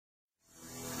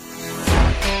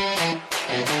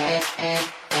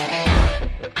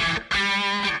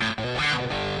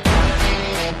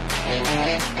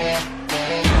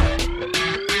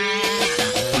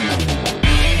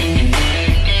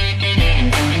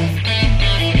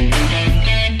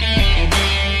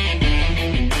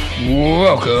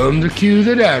Welcome to Cue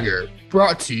The Dagger,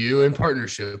 brought to you in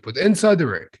partnership with Inside the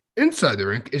Rink. Inside the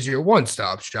Rink is your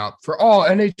one-stop shop for all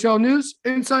NHL news,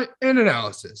 insight, and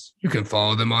analysis. You can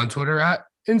follow them on Twitter at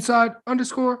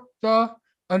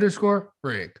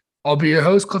inside_the_rink. I'll be your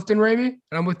host, Clifton Ramey, and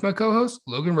I'm with my co-host,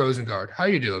 Logan Rosengard. How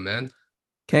you doing, man?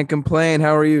 Can't complain.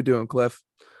 How are you doing, Cliff?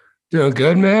 Doing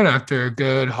good, man. After a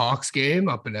good Hawks game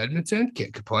up in Edmonton.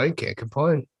 Can't complain. Can't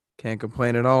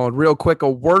complain at all. And real quick,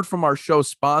 a word from our show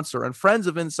sponsor and friends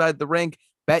of Inside the Rink,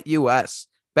 BetUS.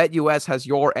 BetUS has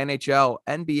your NHL,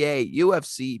 NBA,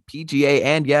 UFC, PGA,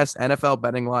 and yes, NFL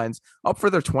betting lines up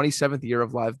for their 27th year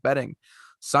of live betting.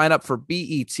 Sign up for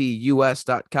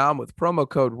betus.com with promo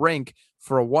code RINK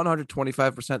for a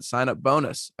 125% sign-up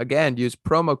bonus. Again, use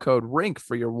promo code RINK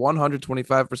for your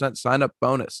 125% sign-up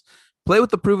bonus. Play with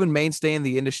the proven mainstay in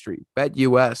the industry.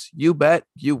 BetUS. You bet,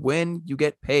 you win, you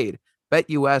get paid.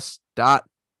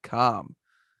 BetUS.com.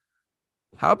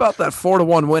 How about that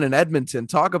 4-1 win in Edmonton?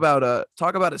 Talk about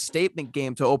a statement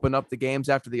game to open up the games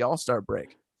after the All-Star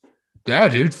break. Yeah,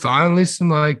 dude. Finally,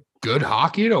 some good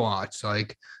hockey to watch.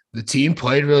 The team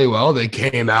played really well. They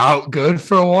came out good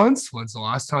for once. When's the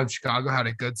last time Chicago had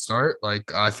a good start? I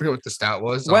forget what the stat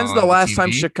was. When's the last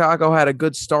time Chicago had a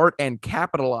good start and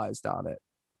capitalized on it?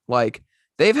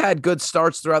 They've had good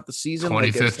starts throughout the season.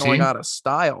 2015? It's going out of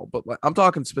style, but I'm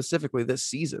talking specifically this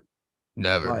season.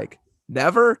 Never.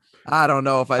 Never? I don't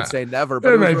know if I'd say never, but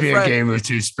there might be a game or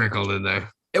two sprinkled in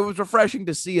there. It was refreshing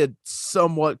to see a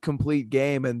somewhat complete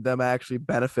game and them actually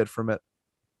benefit from it.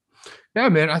 Yeah,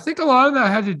 man. I think a lot of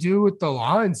that had to do with the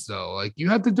lines, though. You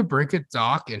had the DeBrincat,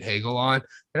 Doc, and Hagel line.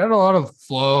 It had a lot of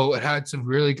flow. It had some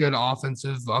really good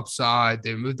offensive upside.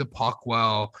 They moved the puck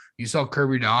well. You saw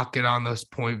Kirby Doc get on this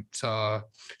point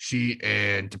sheet,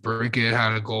 and DeBrincat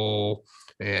had a goal.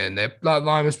 And that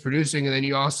line was producing. And then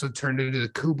you also turned into the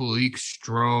Kubalik,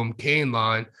 Strome, Kane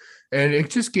line. And it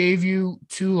just gave you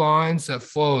two lines that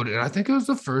flowed. And I think it was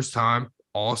the first time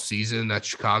all season that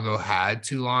Chicago had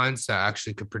two lines that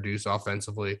actually could produce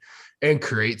offensively and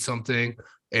create something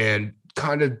and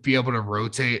kind of be able to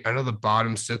rotate. I know the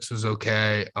bottom six was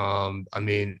okay.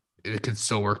 It could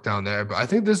still work down there, but I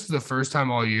think this is the first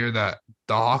time all year that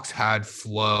the Hawks had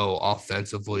flow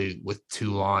offensively with two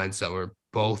lines that were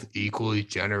both equally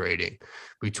generating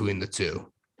between the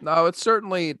two. No, it's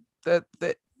certainly that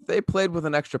they played with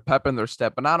an extra pep in their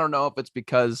step, and I don't know if it's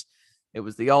because it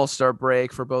was the All-Star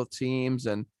break for both teams,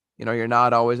 and you're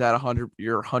not always at 100.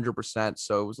 You're 100%,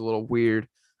 so it was a little weird.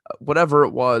 Whatever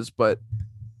it was, but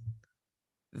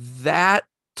that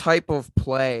type of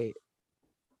play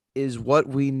is what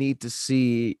we need to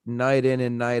see night in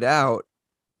and night out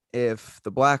if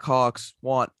the Blackhawks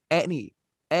want any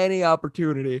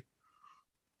opportunity.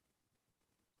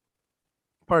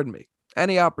 Pardon me,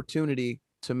 any opportunity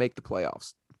to make the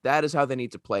playoffs. That is how they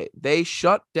need to play. They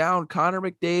shut down Connor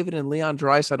McDavid and Leon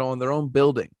Draisaitl in their own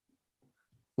building.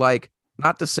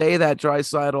 Not to say that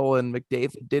Draisaitl and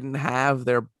McDavid didn't have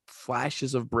their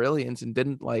flashes of brilliance and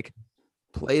didn't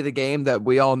play the game that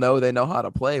we all know they know how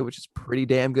to play, which is pretty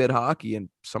damn good hockey and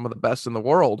some of the best in the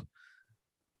world.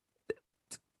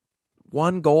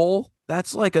 One goal,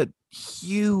 that's a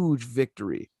huge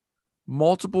victory.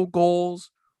 Multiple goals,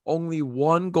 only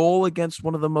one goal against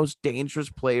one of the most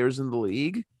dangerous players in the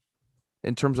league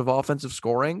in terms of offensive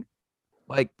scoring.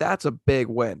 That's a big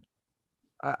win.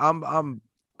 I'm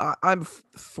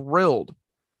thrilled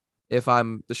if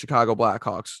I'm the Chicago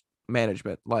Blackhawks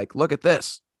management. Look at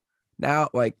this. Now,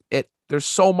 there's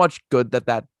so much good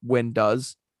that win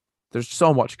does. There's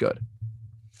so much good.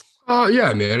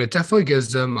 Yeah, man. It definitely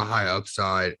gives them a high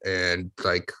upside and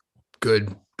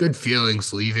good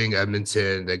feelings leaving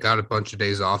Edmonton. They got a bunch of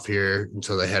days off here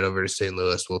until they head over to St.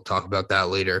 Louis. We'll talk about that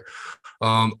later.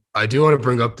 I do want to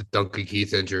bring up the Duncan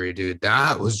Keith injury, dude.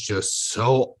 That was just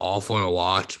so awful to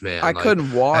watch, man. I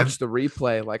couldn't watch the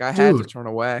replay. I had to turn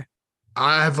away.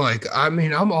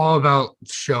 I'm all about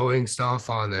showing stuff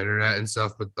on the internet and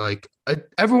stuff, but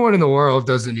everyone in the world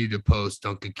doesn't need to post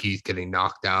Duncan Keith getting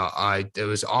knocked out. I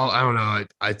don't know.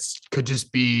 It could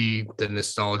just be the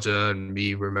nostalgia and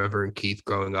me remembering Keith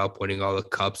growing up, winning all the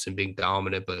cups and being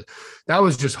dominant, but that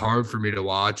was just hard for me to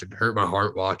watch. It hurt my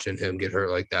heart watching him get hurt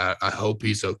like that. I hope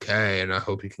he's okay, and I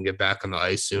hope he can get back on the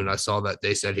ice soon. I saw that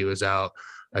they said he was out.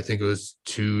 I think it was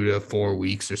 2 to 4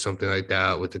 weeks or something like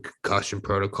that with the concussion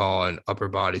protocol and upper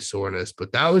body soreness.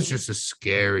 But that was just a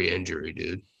scary injury,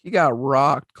 dude. He got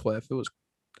rocked, Cliff. It was,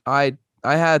 I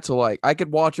had to I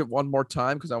could watch it one more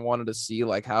time because I wanted to see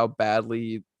how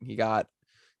badly he got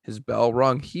his bell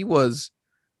rung. He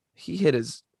hit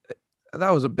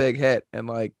that was a big hit.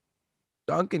 And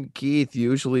Duncan Keith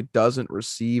usually doesn't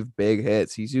receive big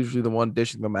hits. He's usually the one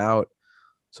dishing them out.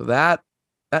 So that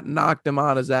that knocked him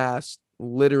on his ass,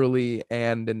 literally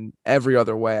and in every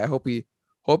other way. I hope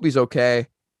he's okay.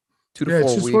 Two to Yeah, it's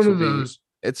four just weeks will be.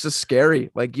 It's just scary.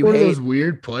 Like you one of hate. those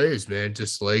weird plays, man.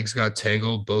 Just legs got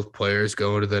tangled, both players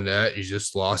going to the net. He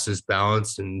just lost his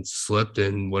balance and slipped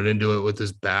and went into it with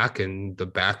his back, and the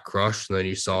back crushed. And then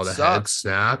you saw It the head sucks.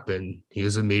 snap, and he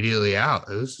was immediately out.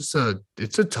 It's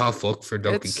a tough look for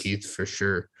Duncan It's Keith for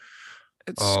sure.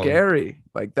 it's Um, scary.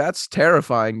 Like that's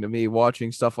terrifying to me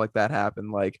watching stuff like that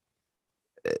happen. Like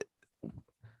it,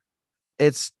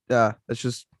 it's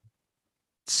just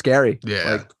scary. Like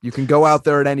yeah, you can go out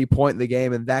there at any point in the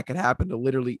game and that could happen to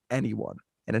literally anyone.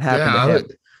 And it yeah, happened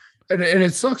to him. and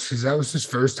it sucks because that was his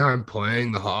first time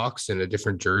playing the Hawks in a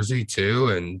different jersey too,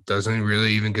 and doesn't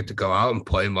really even get to go out and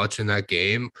play much in that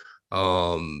game.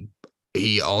 Um,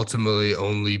 he ultimately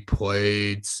only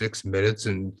played 6 minutes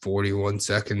and 41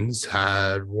 seconds,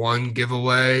 had one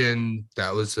giveaway, and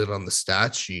that was it on the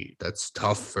stat sheet. That's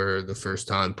tough for the first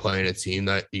time playing a team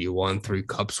that you won 3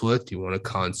 cups with. You won a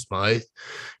Conn Smythe,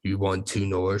 you won 2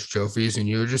 Norris trophies, and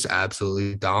you were just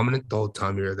absolutely dominant the whole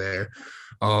time you were there.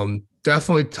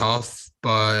 Definitely tough,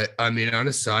 but I mean, on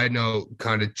a side note,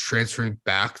 kind of transferring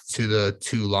back to the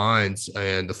two lines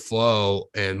and the flow,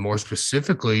 and more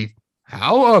specifically,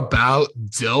 how about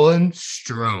Dylan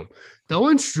Strome?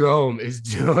 Dylan Strome is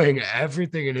doing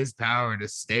everything in his power to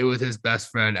stay with his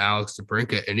best friend Alex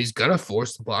DeBrincat, and he's gonna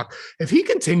force the block. If he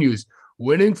continues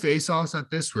winning faceoffs at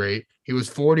this rate, he was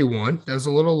 41. That was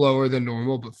a little lower than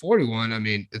normal, but 41, I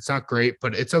mean, it's not great,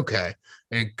 but it's okay.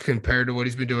 And compared to what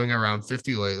he's been doing around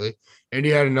 50 lately, and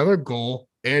he had another goal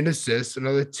and assist,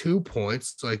 another 2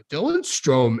 points. Like Dylan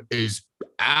Strome is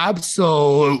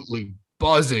absolutely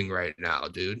buzzing right now,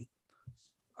 dude.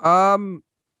 Um,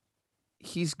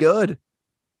 he's good.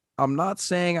 I'm not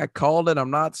saying I called it.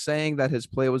 I'm not saying that his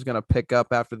play was going to pick up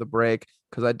after the break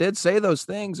because I did say those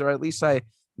things, or at least I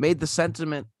made the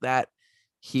sentiment that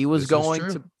he was This is going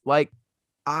true. to like.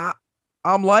 I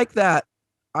I'm like that.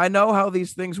 I know how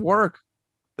these things work.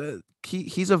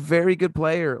 He's a very good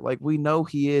player. Like we know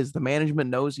he is. The management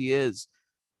knows he is.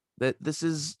 That this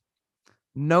is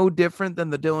no different than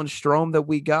the Dylan Strome that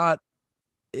we got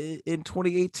in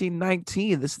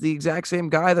 2018-19. This is the exact same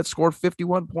guy that scored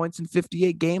 51 points in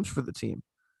 58 games for the team.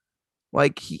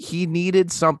 Like he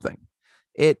needed something.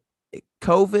 It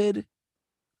COVID.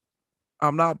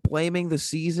 I'm not blaming the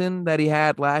season that he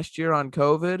had last year on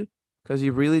COVID because he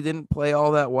really didn't play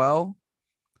all that well.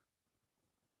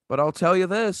 But I'll tell you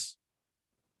this,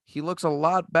 he looks a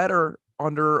lot better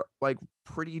under like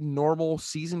pretty normal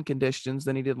season conditions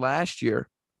than he did last year.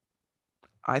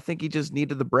 I think he just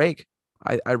needed the break.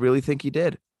 I really think he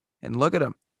did. And look at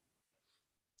him.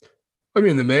 I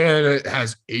mean, the man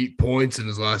has 8 points in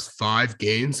his last 5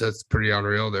 games. That's pretty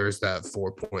unreal. There's that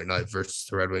 4 point night versus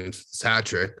the Red Wings hat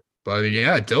trick. But I mean,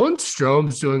 yeah, Dylan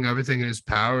Strome's doing everything in his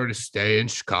power to stay in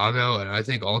Chicago. And I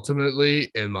think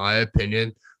ultimately, in my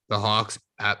opinion, the Hawks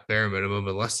at bare minimum,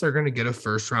 unless they're going to get a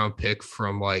first round pick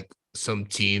from like some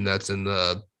team that's in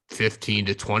the 15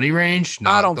 to 20 range, I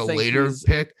not don't the think later he's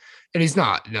pick. And he's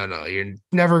not. No, you're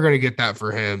never going to get that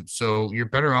for him. So you're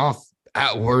better off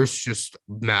at worst just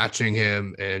matching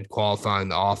him and qualifying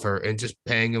the offer and just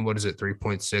paying him, what is it,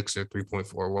 3.6 or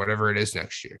 3.4, whatever it is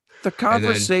next year. the And then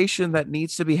conversation that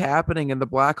needs to be happening in the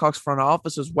Blackhawks front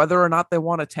office is whether or not they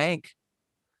want to tank.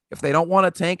 If they don't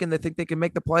want to tank and they think they can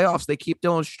make the playoffs, they keep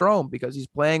Dylan Strome because he's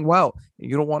playing well. And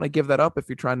you don't want to give that up if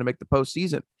you're trying to make the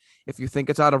postseason. If you think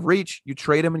it's out of reach, you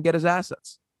trade him and get his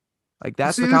assets. Like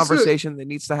that's see the conversation that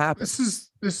needs to happen. this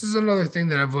is another thing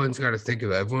that everyone's got to think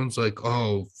of. Everyone's like,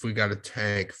 oh, if we got to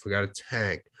tank, if we got to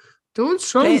tank. Dylan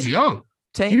Strome's Tank, young.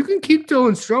 tank. You can keep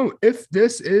Dylan Strome if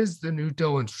this is the new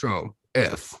Dylan Strome.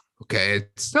 If okay,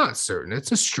 it's not certain.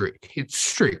 It's a streak. It's a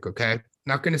streak. Okay,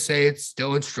 not going to say it's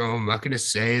Dylan Strome. I'm not going to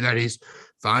say that he's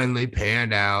finally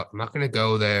panned out. I'm not going to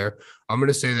go there. I'm going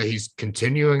to say that he's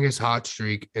continuing his hot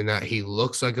streak and that he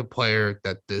looks like a player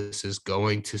that this is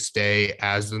going to stay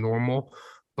as the normal.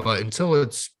 But until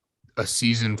it's a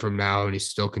season from now and he's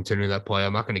still continuing that play,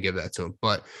 I'm not going to give that to him.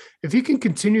 But if he can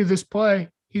continue this play,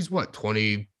 he's what,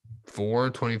 24,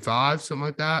 25, something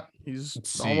like that? He's Let's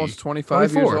see. almost 25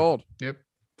 years 24. old. Yep.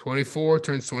 24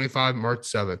 turns 25 March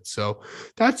 7th. So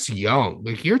that's young.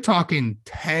 Like you're talking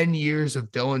 10 years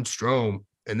of Dylan Strome.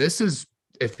 And this is,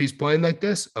 if he's playing like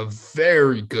this, a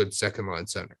very good second line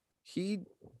center.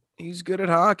 He's good at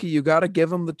hockey. You got to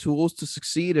give him the tools to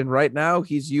succeed. And right now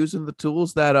he's using the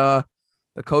tools that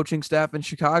the coaching staff in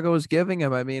Chicago is giving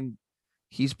him. I mean,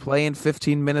 he's playing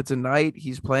 15 minutes a night.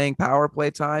 He's playing power play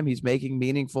time. He's making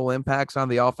meaningful impacts on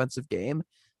the offensive game.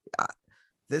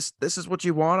 This is what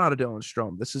you want out of Dylan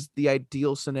Strome. This is the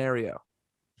ideal scenario.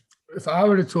 If I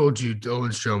would have told you Dylan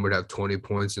Strome would have 20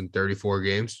 points in 34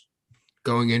 games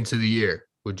going into the year,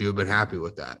 would you have been happy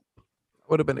with that? I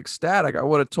would have been ecstatic. I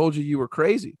would have told you were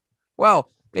crazy.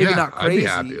 Well, maybe Yeah, not I'd be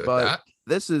happy crazy, with but that.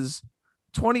 this is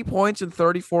 20 points in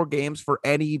 34 games for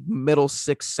any middle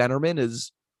six centerman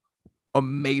is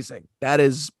amazing. That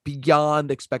is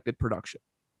beyond expected production.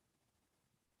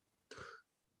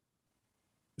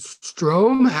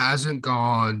 Strome hasn't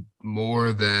gone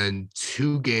more than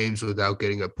 2 games without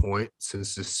getting a point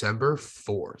since December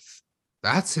 4th.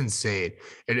 That's insane.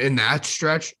 And in that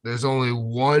stretch, there's only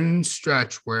one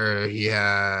stretch where he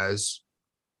has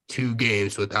 2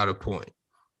 games without a point.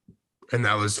 And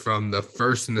that was from the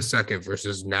first and the second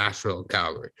versus Nashville and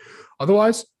Calgary.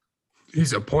 Otherwise,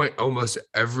 he's a point almost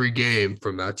every game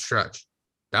from that stretch.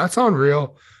 That's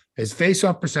unreal. His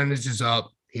face-off percentage is up.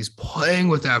 He's playing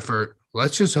with effort.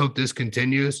 Let's just hope this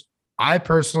continues. I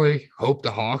personally hope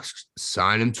the Hawks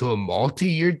sign him to a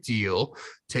multi-year deal,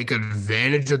 take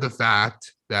advantage of the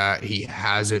fact that he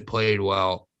hasn't played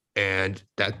well and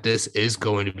that this is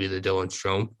going to be the Dylan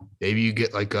Strome. Maybe you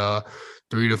get like a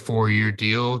 3 to 4 year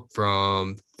deal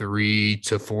from $3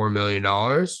 to $4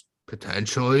 million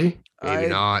potentially. Maybe I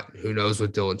not. Who knows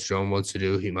what Dylan Strome wants to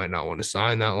do? He might not want to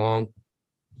sign that long.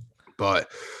 But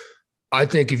I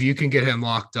think if you can get him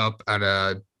locked up at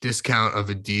a discount of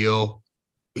a deal,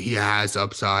 he has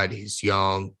upside. He's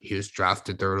young. He was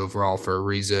drafted third overall for a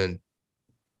reason.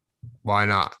 Why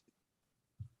not?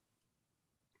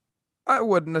 I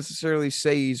wouldn't necessarily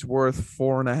say he's worth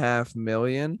 4.5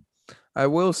 million. I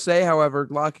will say, however,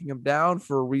 locking him down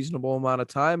for a reasonable amount of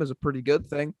time is a pretty good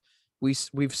thing.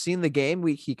 We've seen the game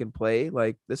he can play.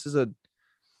 Like this is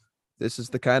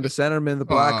the kind of centerman the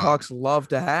Uh, Blackhawks love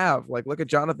to have. Like look at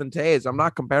Jonathan Toews. I'm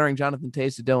not comparing Jonathan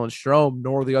Toews to Dylan Strome,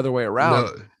 nor the other way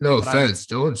around. no But I'm offense.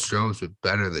 Dylan Strome's been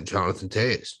better than Jonathan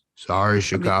Tays. Sorry, I mean,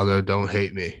 Chicago. Don't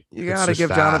hate me. you It's got to just give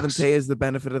Jonathan facts. Toews the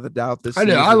benefit of the doubt this I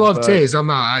know. I season, love but Tays. I'm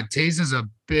not. Tays is a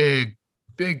big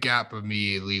gap of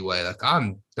me leeway. Like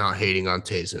I'm not hating on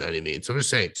Tays in any means. I'm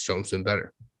just saying Strome's been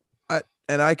better.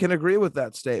 I can agree with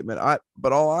that statement.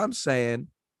 But all I'm saying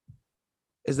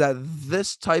is that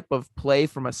this type of play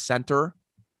from a center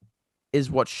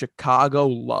is what Chicago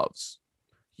loves.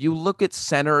 You look at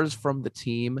centers from the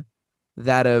team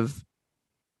that have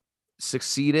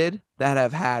succeeded, that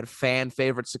have had fan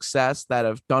favorite success, that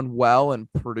have done well and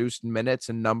produced minutes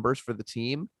and numbers for the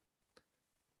team.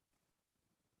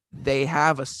 They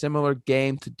have a similar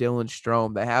game to Dylan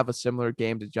Strome. They have a similar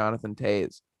game to Jonathan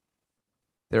Toews.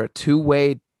 They're a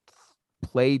two-way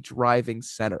play driving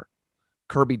center.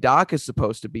 Kirby Doc is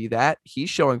supposed to be that. He's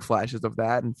showing flashes of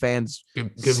that, and fans Give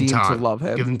him seem to time. love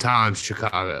Give him. him time,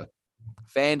 Chicago.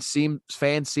 Fans seem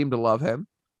to love him.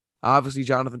 Obviously,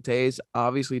 Jonathan Toews,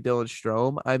 obviously Dylan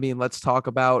Strome. I mean, let's talk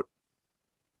about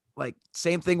like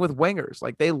same thing with wingers.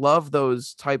 Like they love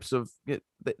those types of.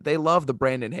 They love the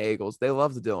Brandon Hagels. They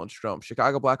love the Dylan Strome.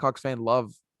 Chicago Blackhawks fan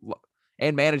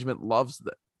and management loves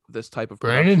this type of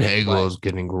Brandon production and Hagel play. is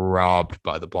getting robbed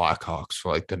by the Blackhawks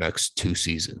for like the next 2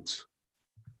 seasons.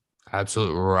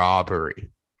 Absolute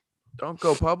robbery. Don't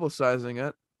go publicizing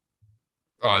it.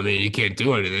 Oh, I mean, he can't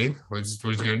do anything. What's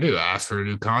he gonna do? Ask for a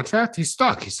new contract? He's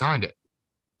stuck. He signed it.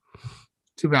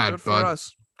 Too Good bad, for bud.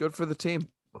 us. Good for the team.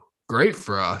 Great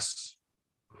for us.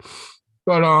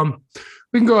 But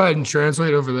we can go ahead and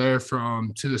translate over there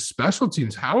from to the special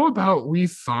teams. How about we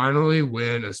finally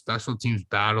win a special teams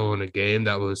battle in a game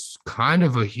that was kind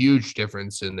of a huge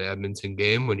difference in the Edmonton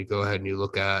game when you go ahead and you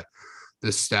look at the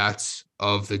stats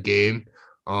of the game.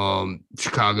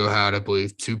 Chicago had, I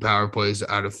believe, 2 power plays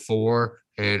out of 4,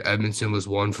 and Edmonton was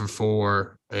 1 for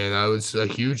 4. And that was a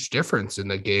huge difference in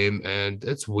the game. And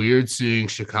it's weird seeing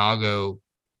Chicago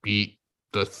beat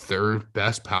the third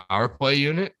best power play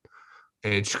unit.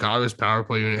 And Chicago's power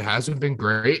play unit hasn't been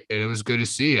great, and it was good to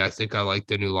see. I think I like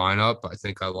the new lineup. I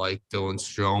think I like Dylan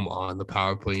Strome on the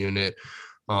power play unit.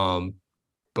 Um,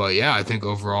 but yeah, I think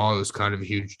overall it was kind of a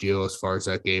huge deal as far as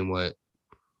that game went.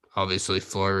 Obviously,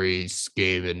 Fleury's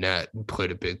game and net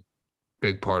played a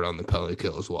big part on the penalty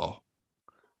kill as well.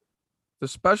 The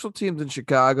special teams in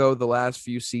Chicago the last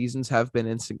few seasons have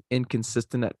been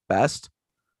inconsistent at best.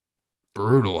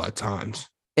 Brutal at times.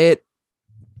 It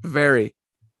very.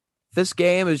 This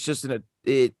game is just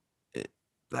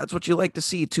that's what you like to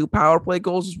see. 2 power play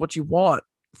goals is what you want.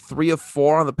 3 of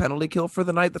 4 on the penalty kill for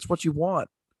the night. That's what you want.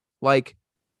 Like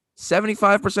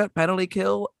 75% penalty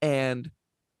kill and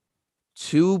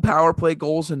 2 power play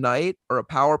goals a night or a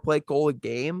power play goal a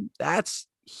game. That's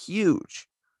huge.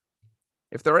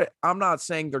 I'm not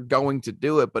saying they're going to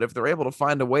do it, but if they're able to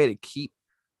find a way to keep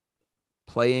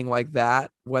playing like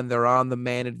that when they're on the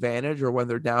man advantage or when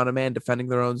they're down a man defending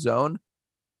their own zone,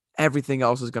 everything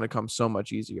else is going to come so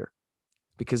much easier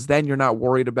because then you're not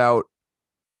worried about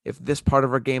if this part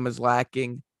of our game is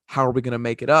lacking, how are we going to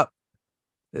make it up?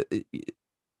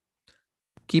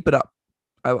 Keep it up.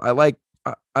 I like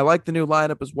I like the new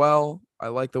lineup as well. I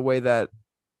like the way that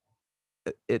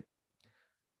it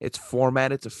it's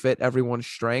formatted to fit everyone's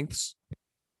strengths.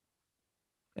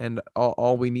 And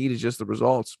all we need is just the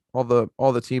results. All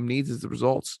the team needs is the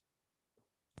results.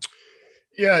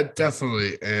 Yeah,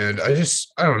 definitely. And I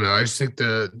don't know. I just think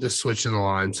the switch in the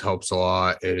lines helps a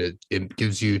lot, and it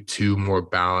gives you two more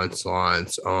balanced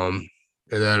lines. And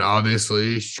then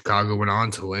obviously Chicago went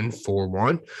on to win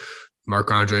 4-1.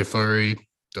 Marc-Andre Fleury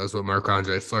does what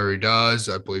Marc-Andre Fleury does.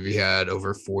 I believe he had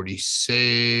over 40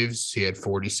 saves. He had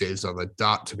 40 saves on the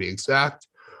dot to be exact.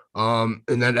 And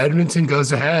then Edmonton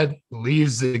goes ahead,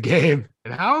 leaves the game.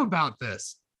 And how about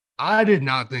this? I did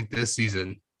not think this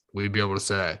season we'd be able to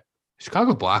say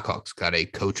Chicago Blackhawks got a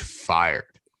coach fired.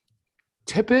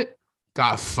 Tippett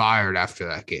got fired after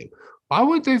that game. Why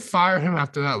would they fire him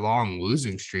after that long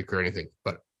losing streak or anything?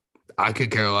 But I could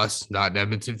care less. Not an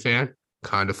Edmonton fan.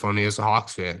 Kind of funny as a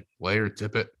Hawks fan. Later,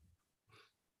 Tippett.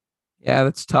 Yeah,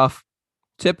 that's tough.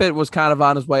 Tippett was kind of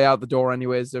on his way out the door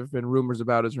anyways. There have been rumors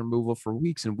about his removal for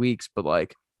weeks and weeks, but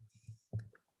like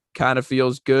kind of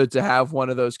feels good to have one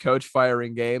of those coach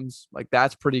firing games. Like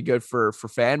that's pretty good for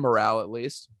fan morale at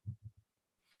least.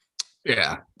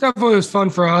 Yeah, definitely was fun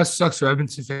for us. Sucks for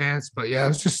Edmonton fans, but yeah, it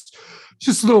was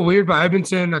just a little weird by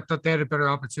Edmonton. I thought they had a better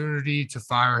opportunity to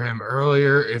fire him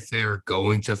earlier. If they were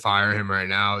going to fire him right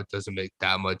now, it doesn't make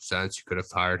that much sense. You could have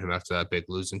fired him after that big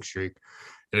losing streak.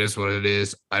 It is what it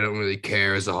is. I don't really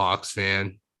care as a Hawks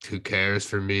fan. Who cares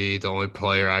for me? The only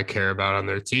player I care about on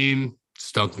their team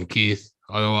is Duncan Keith.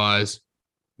 Otherwise,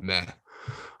 meh.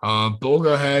 But we'll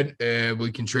go ahead and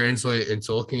we can translate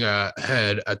into looking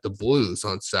ahead at the Blues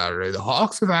on Saturday. The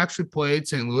Hawks have actually played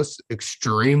St. Louis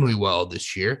extremely well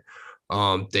this year.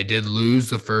 They did lose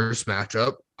the first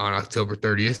matchup on October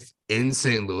 30th in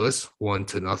St. Louis,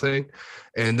 1-0.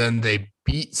 And then they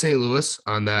beat St. Louis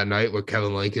on that night where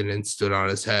Kevin Lankinen stood on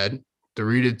his head,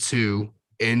 3-2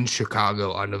 in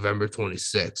Chicago on November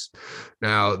 26th.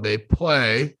 Now they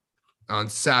play on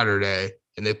Saturday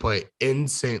and they play in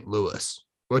St. Louis.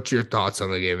 What's your thoughts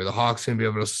on the game? Are the Hawks going to be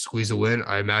able to squeeze a win?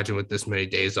 I imagine with this many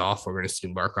days off, we're going to see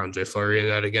Marc-Andre Fleury in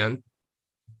that again.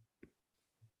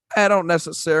 I don't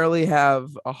necessarily have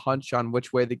a hunch on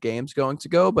which way the game's going to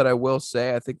go, but I will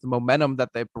say I think the momentum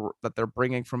that they're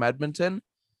bringing from Edmonton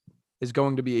is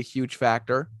going to be a huge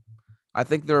factor. I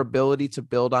think their ability to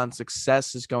build on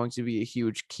success is going to be a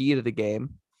huge key to the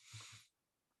game.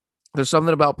 There's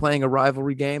something about playing a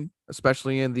rivalry game,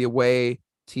 especially in the away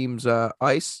team's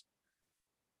ice.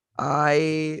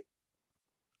 I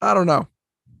don't know.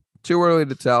 Too early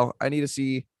to tell. I need to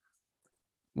see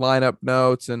lineup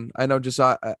notes, and I know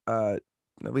Josiah, at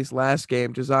least last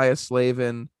game, Josiah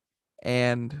Slavin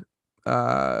and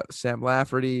Sam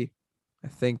Lafferty, I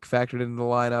think factored into the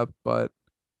lineup, but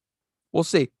we'll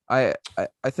see. I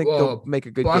think they'll make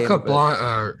a good game of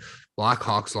it.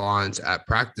 Blackhawks lines at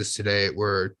practice today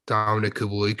were Dominic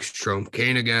Kubalik, Strome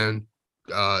Kane again.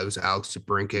 It was Alex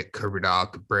DeBrincat, Kirby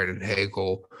Doc, Brandon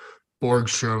Hagel,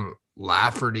 Borgstrom,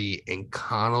 Lafferty, and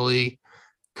Connolly,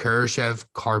 Kurashev,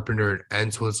 Carpenter, and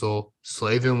Entwistle.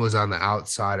 Slavin was on the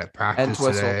outside at practice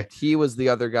today. He was the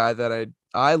other guy that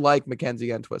I like,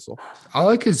 Mackenzie Entwistle. I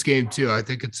like his game too. I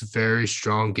think it's a very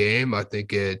strong game. I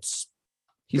think it's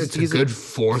a good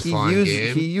fourth line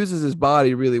game. He uses his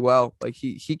body really well. Like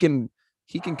he can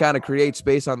kind of create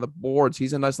space on the boards.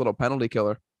 He's a nice little penalty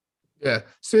killer. Yeah.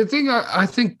 So the thing I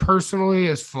think personally,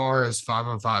 as far as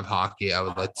 5-on-5 hockey, I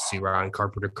would like to see Ryan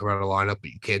Carpenter come out of the lineup,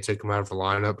 but you can't take him out of the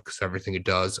lineup because everything it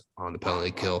does on the penalty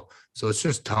kill. So it's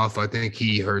just tough. I think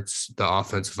he hurts the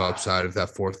offensive upside of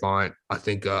that fourth line. I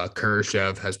think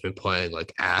Kurashev has been playing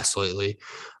like ass lately.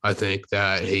 I think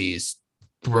that he's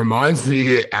reminds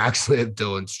me actually of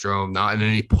Dylan Strome, not in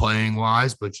any playing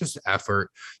wise, but just effort.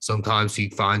 Sometimes he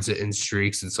finds it in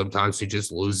streaks and sometimes he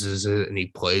just loses it and he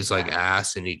plays like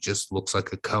ass and he just looks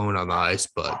like a cone on the ice.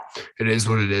 But it is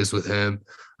what it is with him.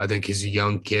 I think he's a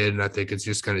young kid and I think it's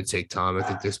just going to take time. I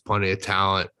think there's plenty of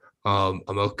talent. I'm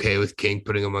okay with King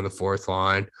putting him on the fourth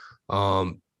line.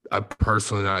 I'm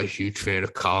personally not a huge fan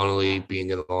of Connolly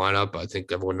being in the lineup. I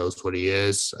think everyone knows what he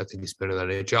is. I think he's been in the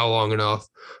NHL long enough.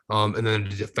 And then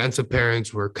the defensive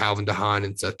pairings were Calvin DeHaan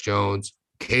and Seth Jones,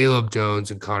 Caleb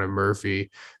Jones and Connor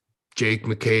Murphy, Jake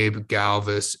McCabe,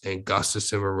 Galvis, and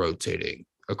Gustafson were rotating,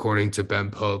 according to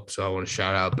Ben Pope. So I want to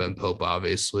shout out Ben Pope,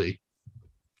 obviously.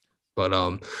 But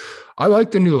I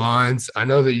like the new lines. I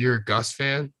know that you're a Gus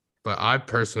fan, but I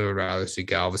personally would rather see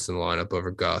Galvis in the lineup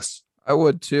over Gus. I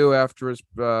would too after his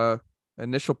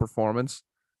initial performance.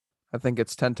 I think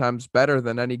it's 10 times better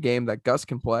than any game that Gus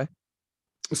can play.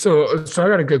 So I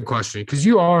got a good question because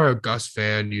you are a Gus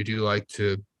fan. You do like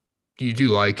him. I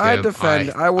wouldn't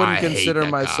I hate consider that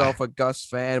guy. myself a Gus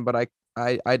fan, but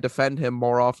I defend him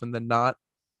more often than not.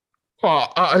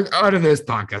 Well, out of this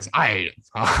podcast, I hate him.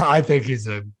 I think he's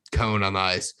a cone on the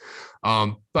ice.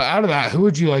 But out of that, who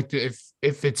would you like to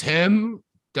if it's him,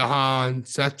 Dahan,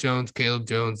 Seth Jones, Caleb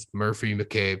Jones, Murphy,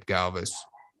 McCabe, Galvis?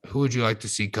 Who would you like to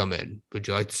see come in? Would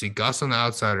you like to see Gus on the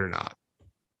outside or not?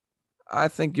 I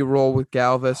think you roll with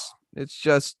Galvis.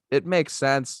 It makes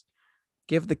sense.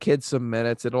 Give the kid some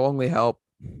minutes. It'll only help.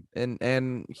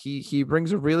 And he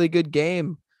brings a really good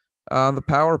game on the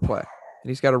power play. And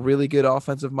he's got a really good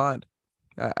offensive mind.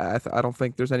 I don't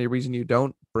think there's any reason you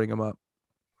don't bring him up.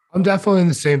 I'm definitely in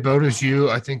the same boat as you.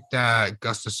 I think that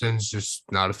Gustafson's just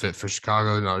not a fit for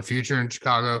Chicago, not a future in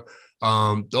Chicago.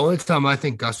 The only time I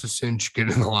think Gustafson should get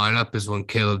in the lineup is when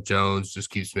Caleb Jones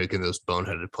just keeps making those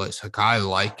boneheaded plays. Like I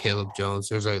like Caleb Jones.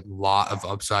 There's a lot of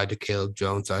upside to Caleb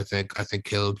Jones. I think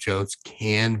Caleb Jones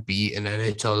can be an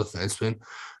NHL defenseman,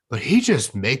 but he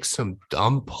just makes some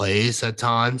dumb plays at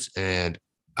times, and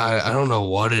I don't know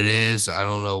what it is. I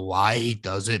don't know why he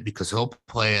does it because he'll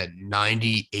play a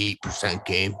 98%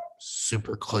 game,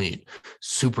 super clean,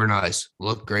 super nice,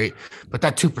 look great. But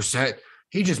that 2%,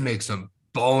 he just makes some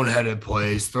boneheaded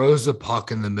plays, throws the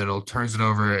puck in the middle, turns it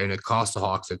over, and it costs the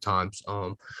Hawks at times.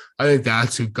 I think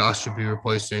that's who Gus should be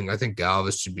replacing. I think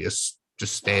Galvis should be just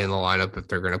stay in the lineup if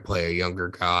they're going to play a younger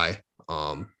guy.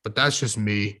 But that's just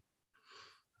me.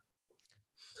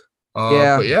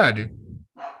 Yeah. But yeah, dude.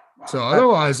 So I,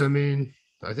 otherwise, I mean,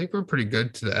 I think we're pretty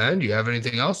good to the end. You have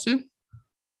anything else, dude?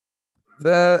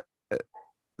 the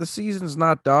the season's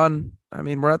not done. I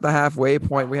mean, we're at the halfway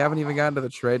point. We haven't even gotten to the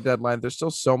trade deadline. There's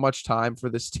still so much time for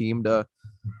this team to.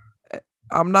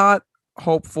 I'm not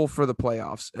hopeful for the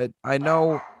playoffs. I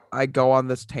know I go on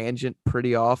this tangent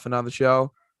pretty often on the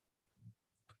show.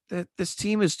 This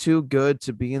team is too good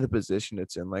to be in the position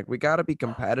it's in. Like, we got to be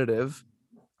competitive.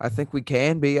 I think we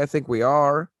can be. I think we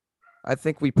are. I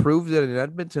think we proved it in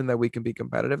Edmonton that we can be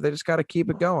competitive. They just got to keep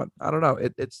it going. I don't know.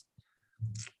 It's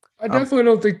I um definitely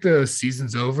don't think the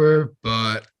season's over,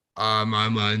 but my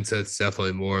mindset's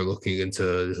definitely more looking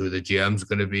into who the GM's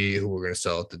going to be, who we're going to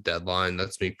sell at the deadline.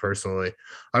 That's me personally.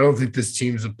 I don't think this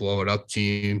team's a blow it up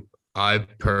team. I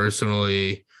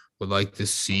personally would like to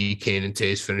see Kane and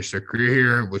Tays finish their career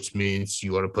here, which means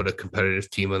you want to put a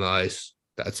competitive team on the ice.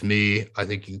 That's me. I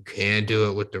think you can do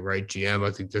it with the right GM.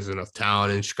 I think there's enough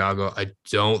talent in Chicago. I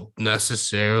don't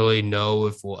necessarily know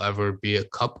if we'll ever be a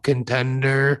cup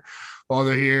contender while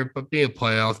they're here, but be a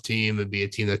playoff team and be a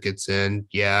team that gets in.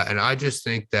 Yeah. And I just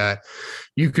think that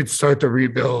you could start the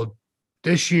rebuild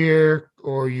this year,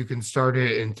 or you can start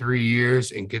it in 3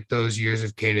 years and get those years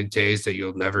of Kane and Tays that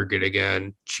you'll never get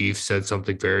again. Chief said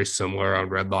something very similar on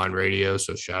Redline Radio,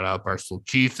 so shout out Barstool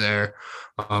Chief there.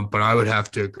 But I would have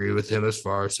to agree with him as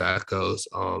far as that goes.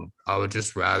 I would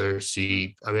just rather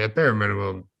see, I mean, at bare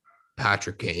minimum,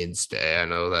 Patrick Kane stay. I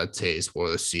know that Tays wore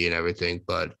the C and everything,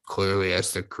 but clearly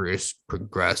as the careers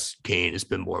progress, Kane has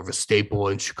been more of a staple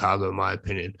in Chicago, in my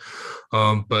opinion.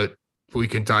 But we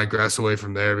can digress away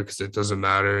from there because it doesn't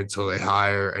matter until they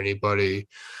hire anybody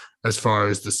as far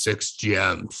as the 6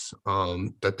 GMs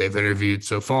that they've interviewed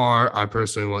so far. I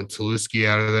personally want Tulusky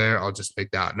out of there. I'll just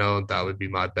make that known. That would be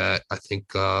my bet. I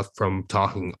think from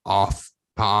talking off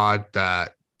pod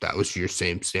that was your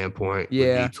same standpoint would be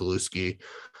yeah. Tulusky.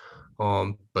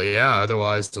 But yeah,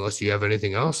 otherwise, unless you have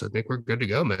anything else, I think we're good to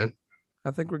go, man.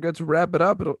 I think we're good to wrap it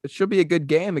up. It should be a good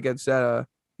game against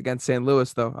St.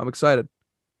 Louis though. I'm excited.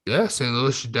 Yeah, St.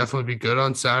 Louis should definitely be good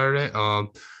on Saturday.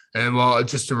 And well,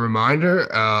 just a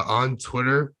reminder, on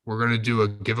Twitter, we're gonna do a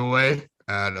giveaway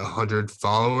at 100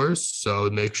 followers. So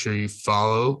make sure you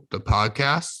follow the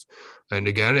podcast. And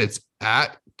again, it's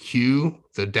at Cue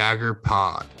The Dagger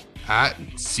Pod, at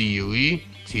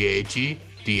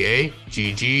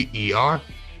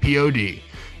CueTheDaggerPod.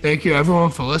 Thank you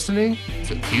everyone for listening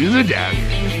to Cue The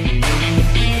Dagger.